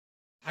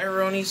Hi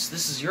Ronies,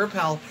 this is your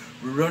pal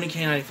Roni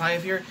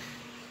K95 here.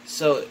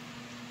 So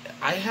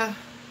I have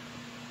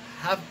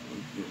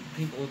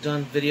people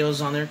done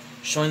videos on there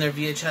showing their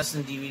VHS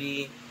and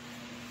DVD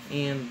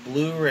and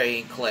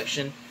Blu-ray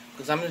collection,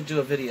 because I'm going to do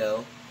a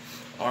video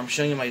where I'm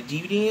showing you my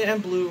DVD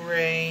and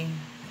Blu-ray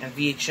and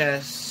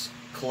VHS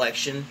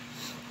collection,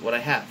 what I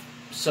have.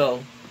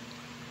 So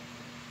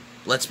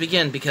let's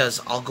begin, because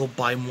I'll go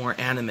buy more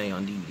anime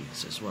on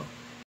DVDs as well.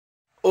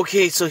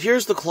 Okay, so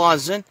here's the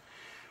closet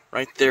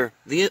right there.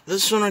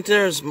 This one right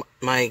there is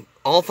my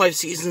all 5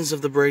 seasons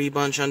of the Brady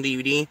Bunch on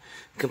DVD,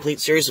 complete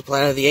series of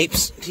Planet of the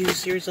Apes TV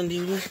series on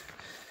DVD.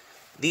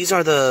 These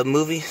are the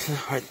movie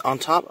right on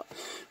top: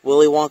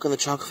 Willy Wonka and the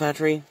Chocolate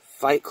Factory,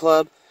 Fight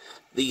Club.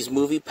 These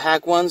movie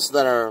pack ones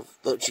that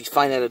you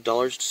find at a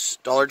dollar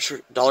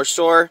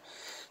store,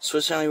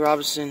 Swiss Family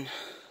Robinson,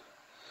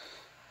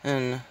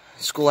 and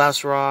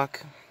Schoolhouse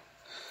Rock,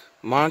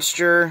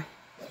 Monster,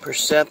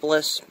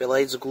 Persepolis,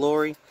 Blades of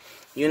Glory,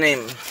 you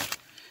name them.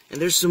 And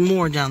there's some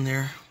more down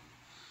there.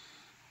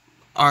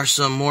 Are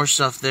some more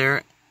stuff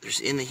there. There's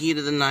In the Heat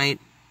of the Night,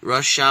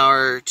 Rush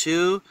Hour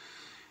 2,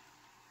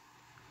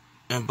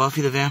 and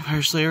Buffy the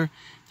Vampire Slayer.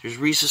 There's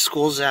Reese's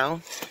Schools Out.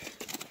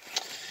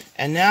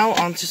 And now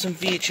onto some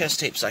VHS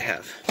tapes I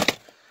have.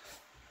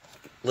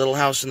 Little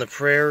House on the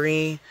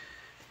Prairie,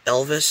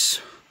 Elvis,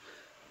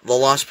 The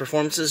Lost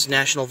Performances,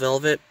 National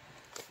Velvet,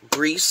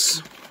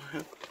 Grease,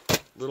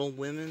 Little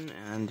Women,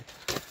 and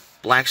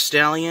Black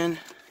Stallion,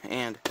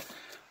 and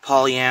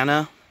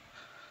Pollyanna.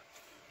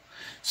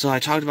 So I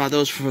talked about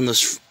those from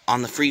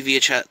on the free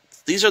VHS.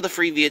 These are the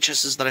free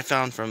VHSs that I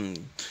found from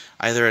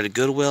either at a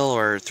Goodwill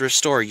or thrift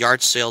store or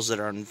yard sales that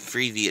are on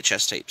free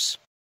VHS tapes.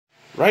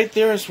 Right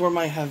there is where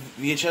I have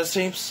VHS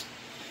tapes.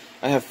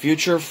 I have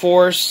Future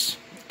Force,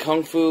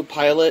 Kung Fu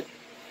Pilot,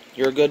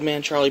 You're a Good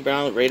Man, Charlie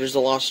Brown, Raiders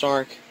of the Lost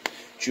Ark,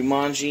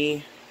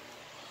 Jumanji,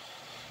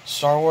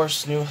 Star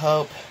Wars, New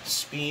Hope,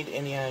 Speed,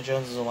 Indiana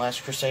Jones and the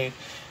Last Crusade.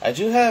 I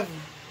do have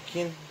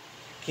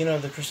Kino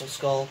of the Crystal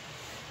Skull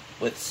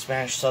with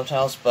Spanish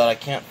subtitles, but I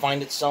can't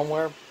find it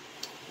somewhere.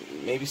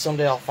 Maybe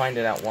someday I'll find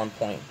it at one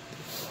point.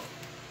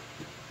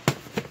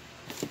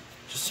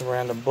 Just a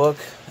random book.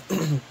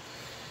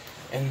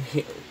 And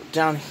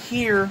down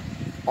here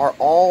are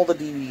all the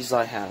DVDs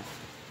I have.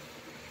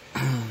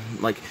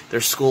 Like,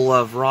 there's School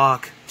of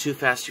Rock, 2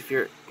 Fast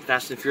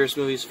and Furious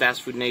movies,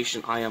 Fast Food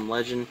Nation, I Am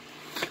Legend,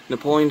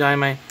 Napoleon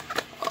Dynamite,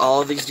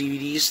 all of these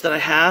DVDs that I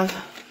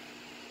have.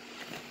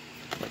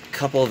 A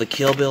couple of the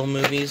Kill Bill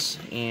movies,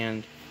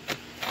 and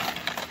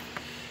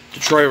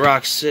Detroit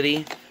Rock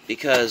City,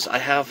 because I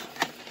have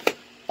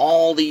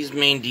all these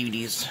main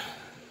DVDs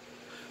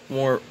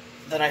more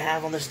that I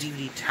have on this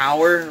DVD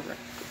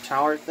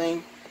tower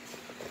thing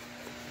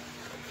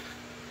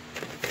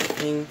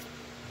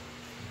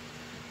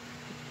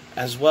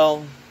as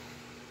well.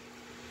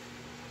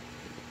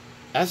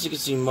 As you can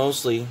see,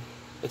 mostly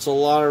it's a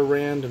lot of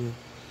random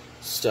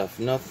stuff,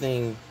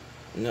 nothing,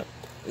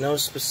 no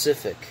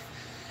specific.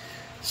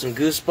 Some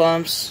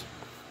Goosebumps,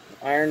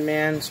 Iron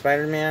Man,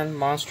 Spider-Man,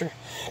 Monster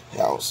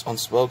House,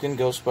 Unspoken,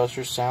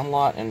 Ghostbusters,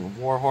 Sandlot, and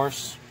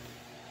Warhorse.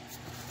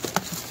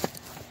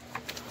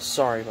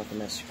 Sorry about the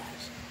mess, you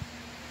guys.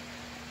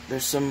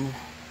 There's some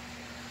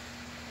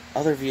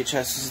other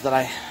VHSs that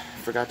I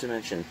forgot to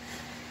mention.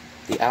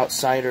 The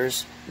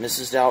Outsiders,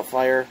 Mrs.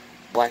 Doubtfire,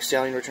 Black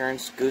Stallion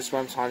Returns,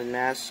 Goosebumps, Haunted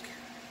Mask.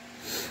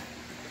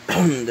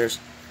 There's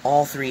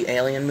all 3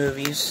 Alien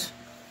movies.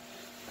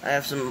 I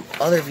have some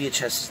other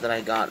VHSs that I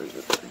got.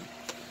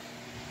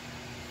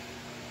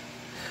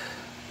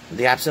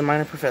 The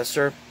Absent-Minded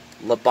Professor,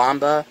 La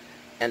Bamba,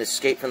 and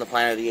Escape from the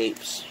Planet of the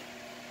Apes.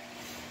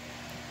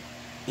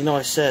 You know,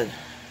 I said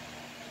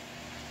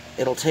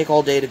it'll take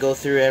all day to go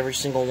through every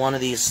single one of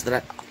these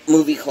my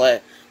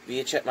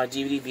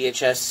DVD,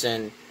 VHS,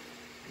 and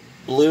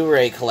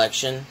Blu-ray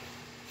collection,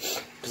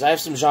 because I have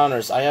some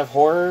genres. I have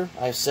horror,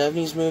 I have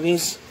 70s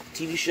movies,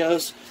 TV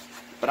shows,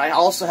 but I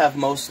also have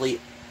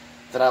mostly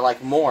that I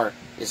like more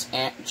is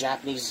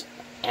Japanese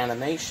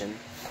animation,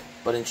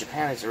 but in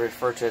Japan it's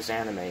referred to as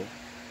anime.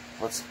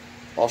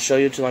 I'll show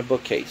you to my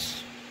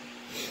bookcase.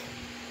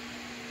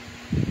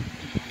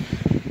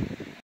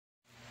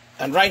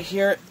 And right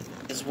here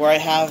is where I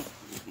have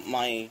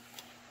my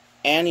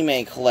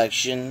anime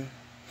collection,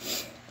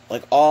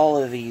 like all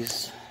of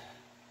these.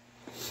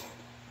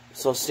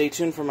 So stay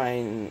tuned for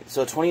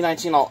so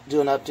 2019 I'll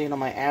do an update on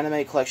my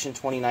anime collection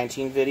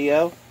 2019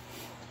 video.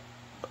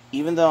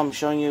 Even though I'm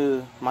showing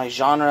you my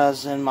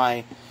genres and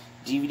my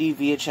DVD,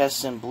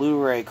 VHS, and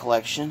Blu-ray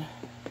collection.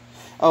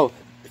 Oh,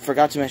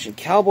 forgot to mention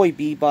Cowboy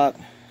Bebop.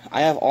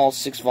 I have all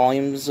 6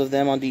 volumes of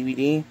them on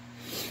DVD,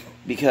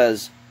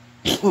 because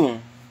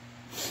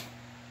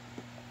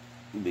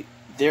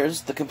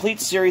there's the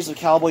complete series of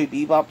Cowboy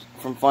Bebop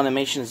from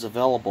Funimation is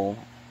available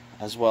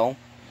as well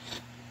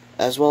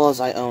as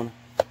I own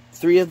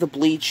 3 of the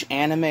Bleach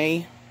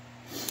anime.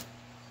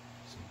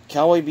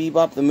 Cowboy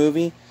Bebop the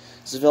movie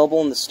is available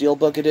in the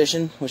Steelbook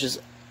edition, which is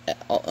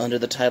under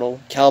the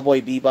title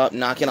Cowboy Bebop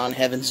Knocking on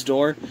Heaven's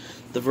Door.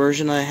 The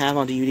version I have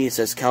on DVD, it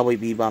says Cowboy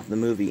Bebop the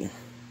movie.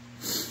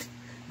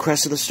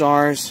 Crest of the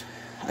Stars.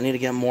 I need to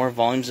get more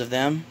volumes of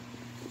them.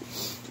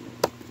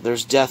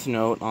 There's Death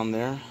Note on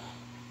there.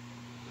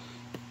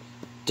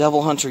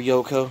 Devil Hunter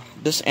Yoko.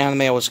 This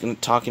anime I was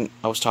talking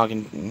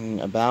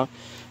about,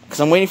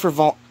 because I'm waiting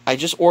for I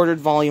just ordered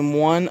volume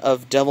 1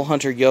 of Devil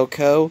Hunter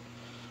Yoko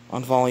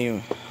on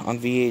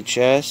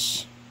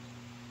VHS.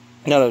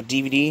 No,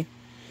 DVD,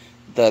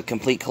 the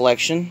complete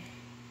collection.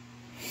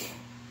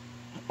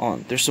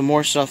 There's some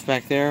more stuff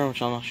back there,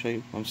 which I'll show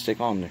you. I'm stick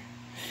on there.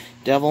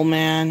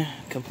 Devilman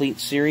complete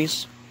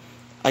series.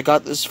 I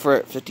got this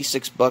for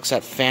 $56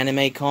 at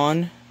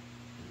FanimeCon.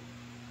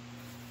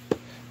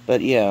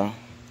 But yeah,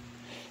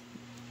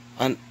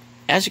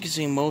 as you can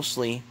see,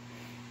 mostly,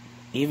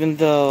 even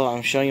though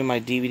I'm showing you my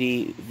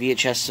DVD,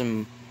 VHS,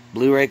 and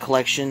Blu-ray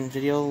collection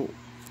video,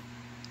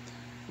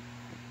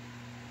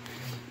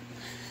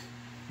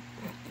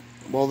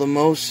 well, the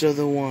most of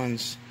the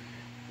ones,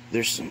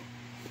 there's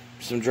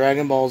some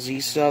Dragon Ball Z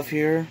stuff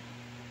here,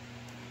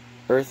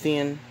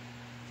 Earthian,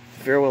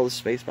 Farewell to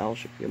Space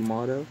Battleship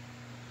Yamato,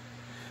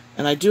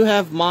 and I do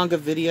have manga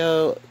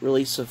video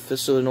release of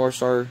Fist of the North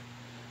Star.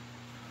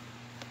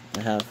 I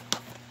have.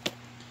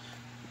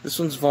 This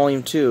one's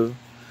volume 2,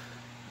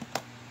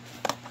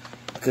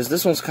 because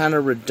this one's kind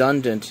of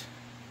redundant,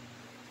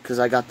 because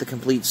I got the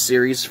complete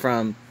series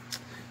from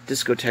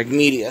Discotek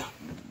Media.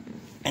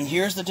 And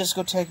here's the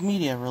Discotek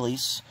Media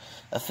release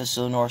of Fist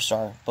of the North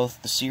Star,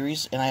 both the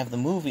series and I have the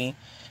movie.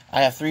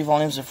 I have 3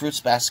 volumes of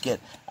Fruits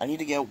Basket. I need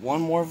to get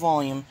 1 more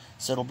volume,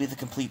 so it'll be the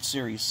complete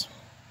series.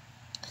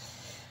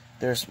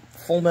 There's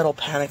Full Metal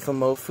Panic from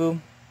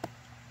Mofu.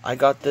 I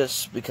got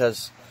this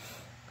because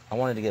I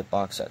wanted to get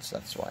box sets,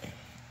 that's why.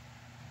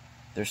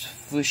 There's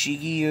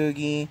Fushigi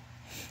Yugi,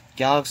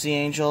 Galaxy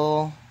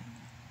Angel,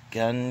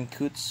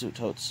 Gankutsu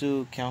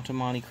Totsu, Count of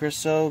Monte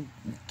Cristo,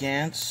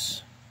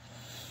 Gantz,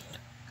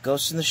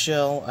 Ghost in the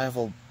Shell. I have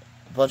a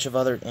bunch of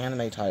other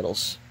anime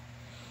titles.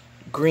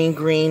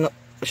 Green,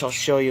 which I'll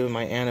show you in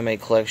my anime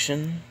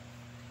collection.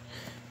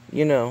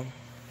 You know,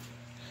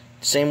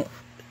 same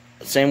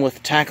with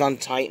Attack on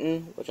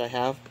Titan, which I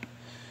have.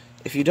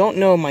 If you don't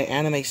know my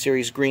anime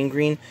series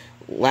Green,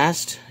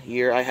 last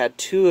year I had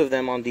 2 of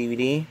them on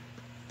DVD,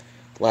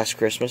 last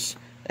Christmas,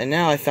 and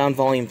now I found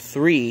volume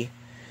 3.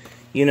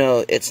 You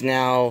know, it's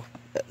now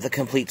the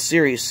complete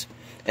series,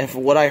 and for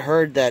what I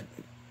heard, that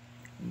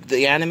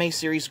the anime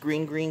series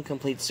Green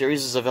complete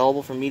series is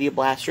available from Media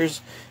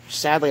Blasters.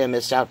 Sadly I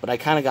missed out, but I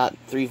kind of got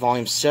 3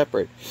 volumes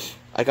separate.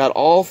 I got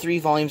all 3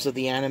 volumes of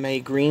the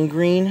anime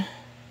Green.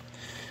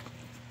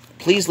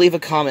 Please leave a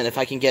comment if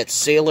I can get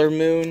Sailor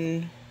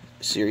Moon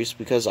series,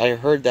 because I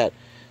heard that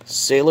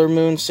Sailor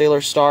Moon,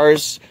 Sailor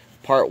Stars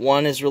Part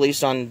 1 is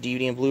released on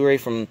DVD and Blu-ray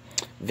from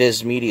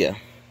Viz Media.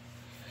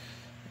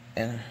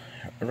 And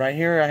right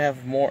here I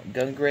have more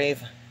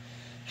Gungrave,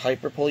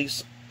 Hyper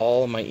Police,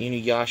 all of my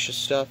Inuyasha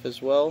stuff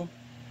as well.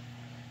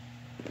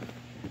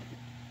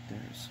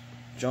 There's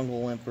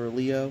Jungle Emperor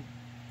Leo,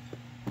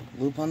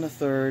 Lupin the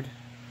Third.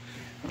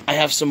 I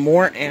have some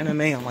more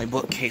anime on my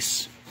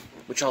bookcase,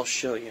 which I'll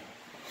show you.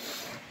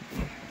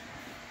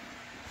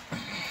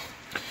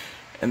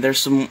 And there's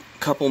some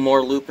couple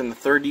more Lupin the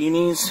Third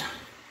unis.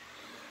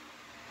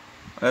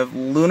 I have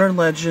Lunar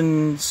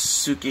Legend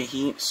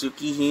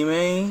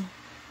Tsukihime,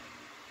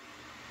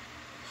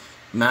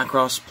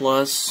 Macross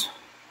Plus,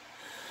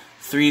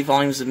 3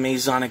 volumes of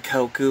Meizana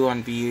Koku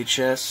on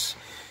VHS,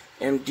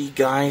 MD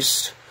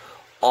Geist,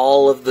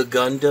 all of the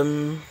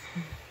Gundam,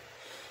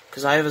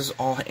 because I have his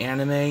all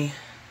anime.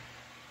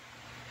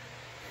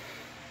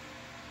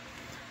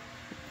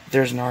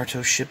 There's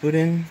Naruto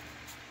Shippuden,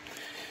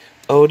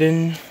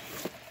 Odin.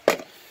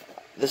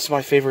 This is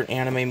my favorite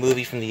anime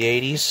movie from the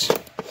 80s.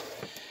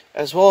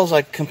 As well as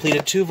I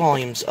completed 2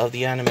 volumes of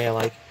the anime I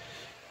like.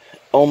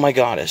 Oh My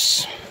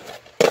Goddess.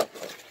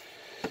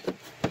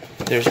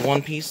 There's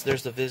One Piece.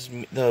 There's the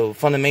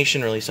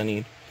Funimation release I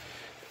need.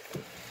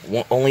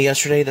 Only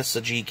yesterday. That's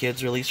the G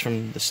Kids release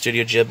from the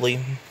Studio Ghibli.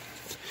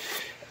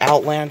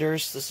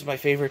 Outlanders. This is my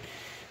favorite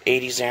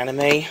 80s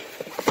anime.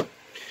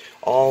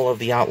 All of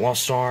the Outlaw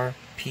Star,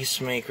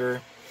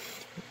 Peacemaker,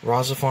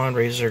 Razafon,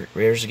 Raiders of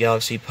the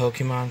Galaxy,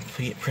 Pokemon,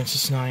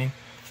 Princess 9.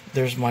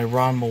 There's my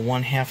Ranma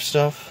 1/2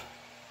 stuff.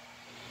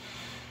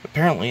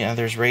 Apparently,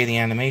 there's Ray the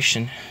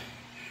Animation,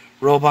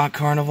 Robot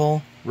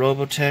Carnival,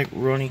 Robotech,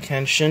 Rurouni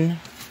Kenshin,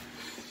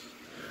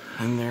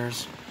 and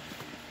there's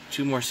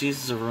 2 more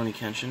seasons of Rurouni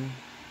Kenshin,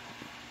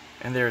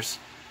 and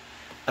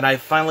I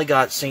finally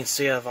got Saint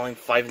Seiya Volume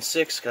 5 and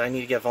 6, because I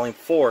need to get Volume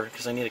 4,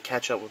 because I need to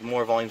catch up with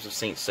more volumes of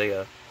Saint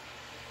Seiya.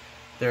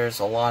 There's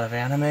a lot of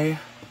anime.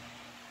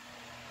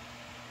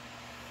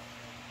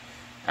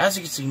 As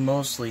you can see,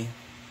 mostly,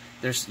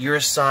 there's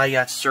Urusei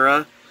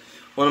Yatsura,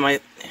 one of my,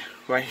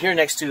 right here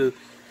next to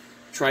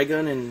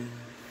Trigun and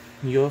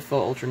UFO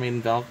Ultra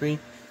Maiden Valkyrie,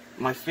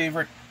 my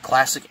favorite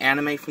classic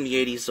anime from the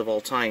 80s of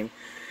all time,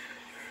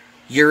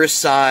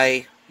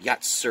 Urusei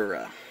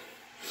Yatsura.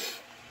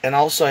 And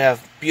also I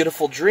have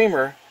Beautiful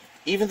Dreamer.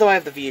 Even though I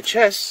have the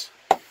VHS,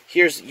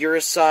 here's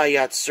Urusei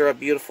Yatsura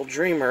Beautiful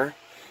Dreamer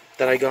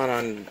that I got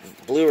on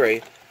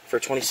Blu-ray for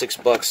 26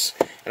 bucks,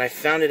 and I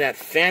found it at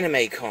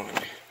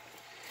FanimeCon.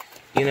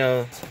 You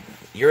know,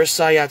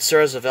 Urusei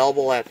Yatsura is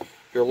available at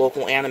your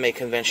local anime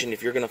convention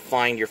if you're going to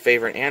find your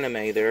favorite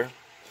anime there.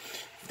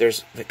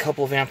 There's a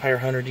couple Vampire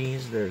Hunter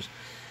Ds. There's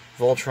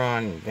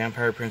Voltron,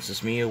 Vampire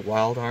Princess Mia,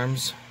 Wild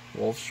Arms,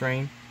 Wolf's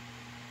Train,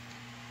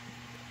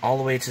 all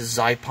the way to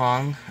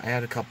Zaipong. I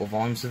had a couple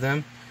volumes of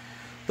them.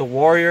 The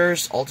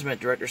Warriors Ultimate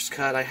Director's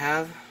Cut I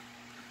have.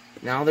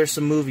 Now there's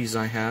some movies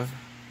I have.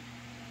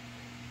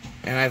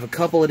 And I have a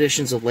couple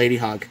editions of Lady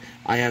Hawk.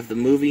 I have the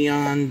movie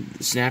on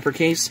the Snapper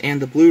case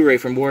and the Blu-ray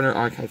from Warner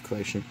Archive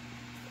Collection.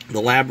 The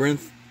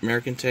Labyrinth,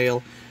 American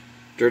Tail,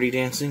 Dirty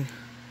Dancing.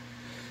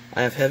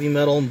 I have Heavy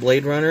Metal and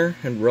Blade Runner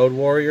and Road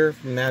Warrior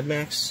from Mad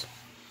Max.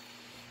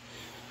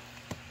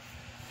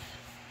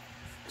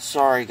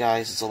 Sorry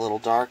guys, it's a little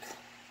dark.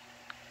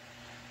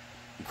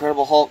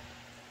 Incredible Hulk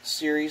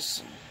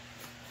series.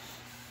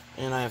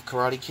 And I have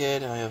Karate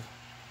Kid. I have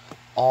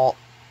all,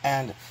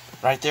 and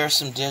right there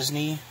some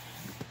Disney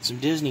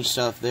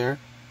stuff there.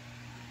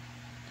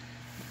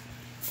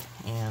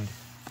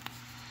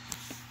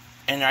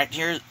 And right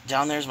here,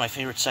 down there is my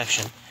favorite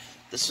section.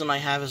 This one I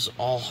have is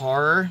all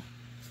horror.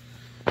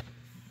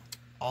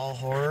 All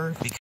horror.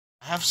 Because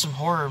I have some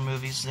horror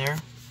movies there.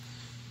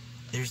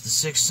 There's The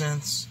Sixth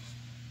Sense.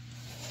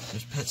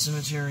 There's Pet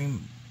Sematary.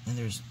 And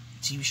there's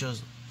TV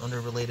shows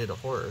unrelated to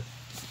horror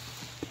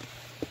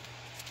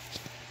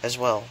as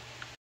well.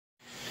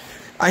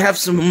 I have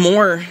some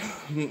more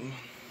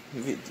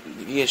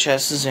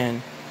VHSs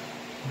and...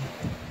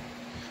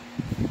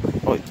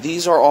 Oh,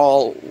 these are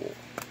all...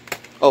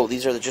 Oh,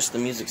 these are just the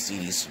music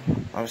CDs.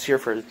 I was here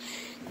for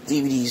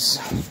DVDs.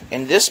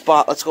 In this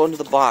box, let's go into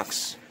the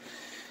box.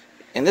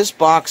 In this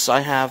box,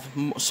 I have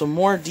some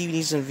more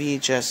DVDs and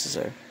VHSs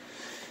there.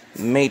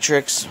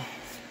 Matrix,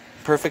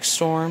 Perfect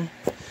Storm,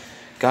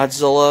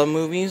 Godzilla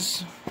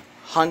movies,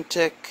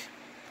 Huntic,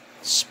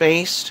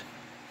 Spaced,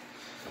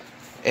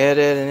 Ed,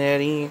 Edd and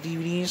Eddy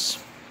DVDs,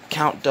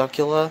 Count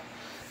Duckula,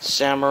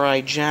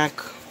 Samurai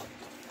Jack,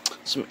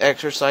 some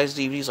exercise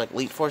DVDs like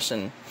Elite Force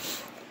and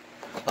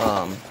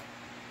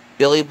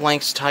Billy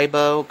Blank's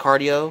Taibo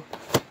Cardio.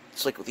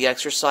 It's like the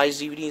exercise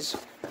DVDs.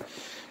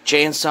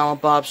 Jay and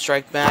Silent Bob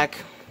Strike Back,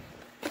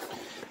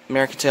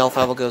 American Tail,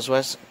 Fievel Goes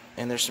West,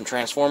 and there's some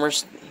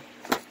Transformers.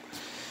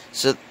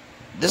 So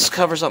this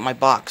covers up my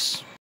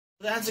box.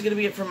 That's going to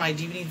be it for my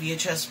DVD,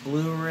 VHS,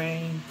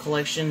 Blu-ray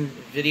collection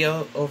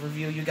video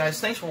overview, you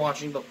guys. Thanks for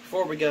watching, but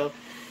before we go,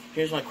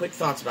 here's my quick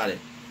thoughts about it.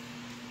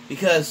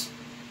 Because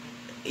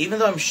even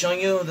though I'm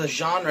showing you the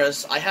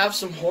genres, I have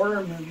some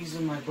horror movies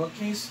in my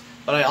bookcase,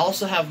 but I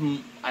also have,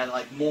 I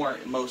like more,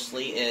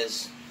 mostly,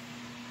 is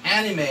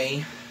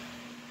anime,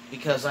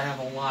 because I have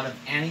a lot of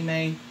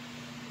anime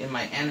in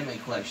my anime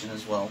collection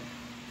as well.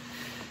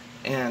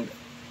 And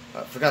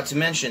I forgot to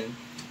mention,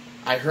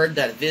 I heard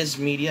that Viz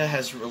Media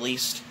has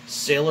released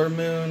Sailor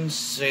Moon,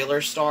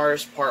 Sailor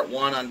Stars Part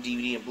 1 on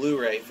DVD and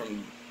Blu-ray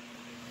from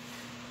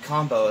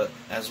Combo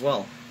as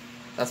well.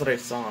 That's what I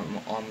saw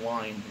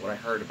online, what I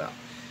heard about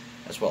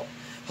as well.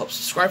 Help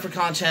subscribe for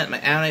content. My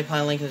anime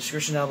plan link in the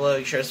description down below.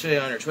 You share this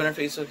video on your Twitter,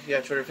 Facebook, if you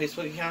have Twitter,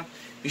 Facebook account.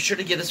 Be sure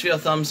to give this video a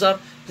thumbs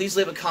up. Please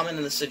leave a comment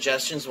in the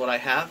suggestions what I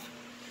have.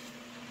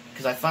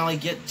 Because I finally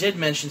did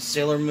mention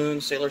Sailor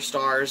Moon, Sailor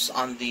Stars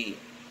on the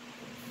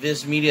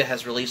Viz Media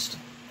has released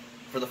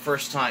for the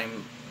first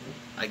time.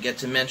 I get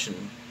to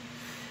mention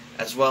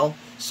as well.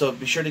 So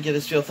be sure to give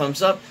this video a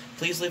thumbs up.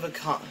 Please leave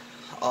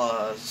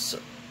a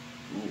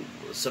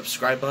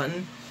subscribe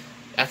button.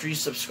 After you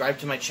subscribe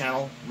to my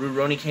channel,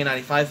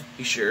 RuRoniK95,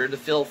 be sure to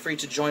feel free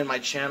to join my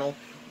channel,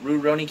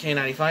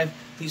 RuRoniK95.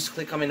 Please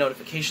click on my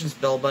notifications,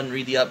 bell button,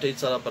 read the updates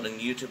that up on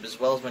YouTube as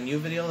well as my new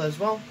video as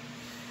well.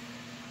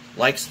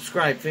 Like,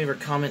 subscribe,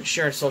 favorite, comment,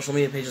 share social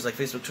media pages like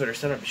Facebook, Twitter,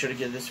 etc. Be sure to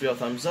give this video a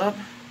thumbs up.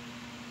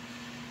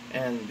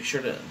 And be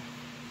sure to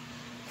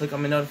click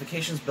on my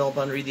notifications, bell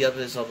button, read the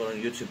updates up on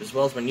YouTube as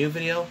well as my new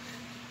video.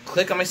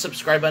 Click on my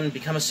subscribe button,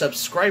 become a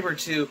subscriber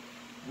to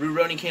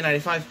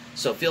RuRoniK95.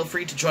 So feel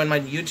free to join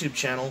my YouTube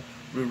channel,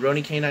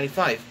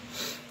 RuRoniK95.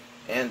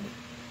 And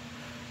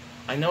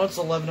I know it's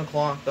 11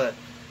 o'clock, but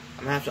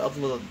I'm gonna have to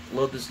upload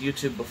this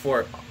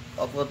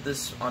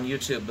on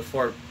YouTube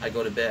before I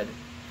go to bed,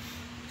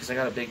 because I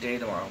got a big day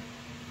tomorrow.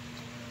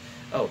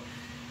 Oh,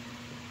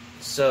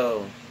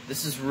 so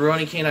this is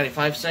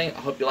RuRoniK95 saying, I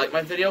hope you liked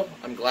my video.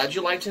 I'm glad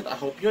you liked it. I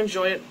hope you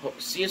enjoy it. Hope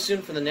to see you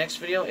soon for the next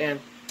video, and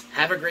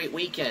have a great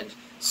weekend.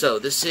 So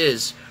this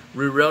is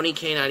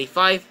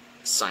RuRoniK95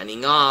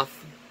 signing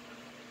off.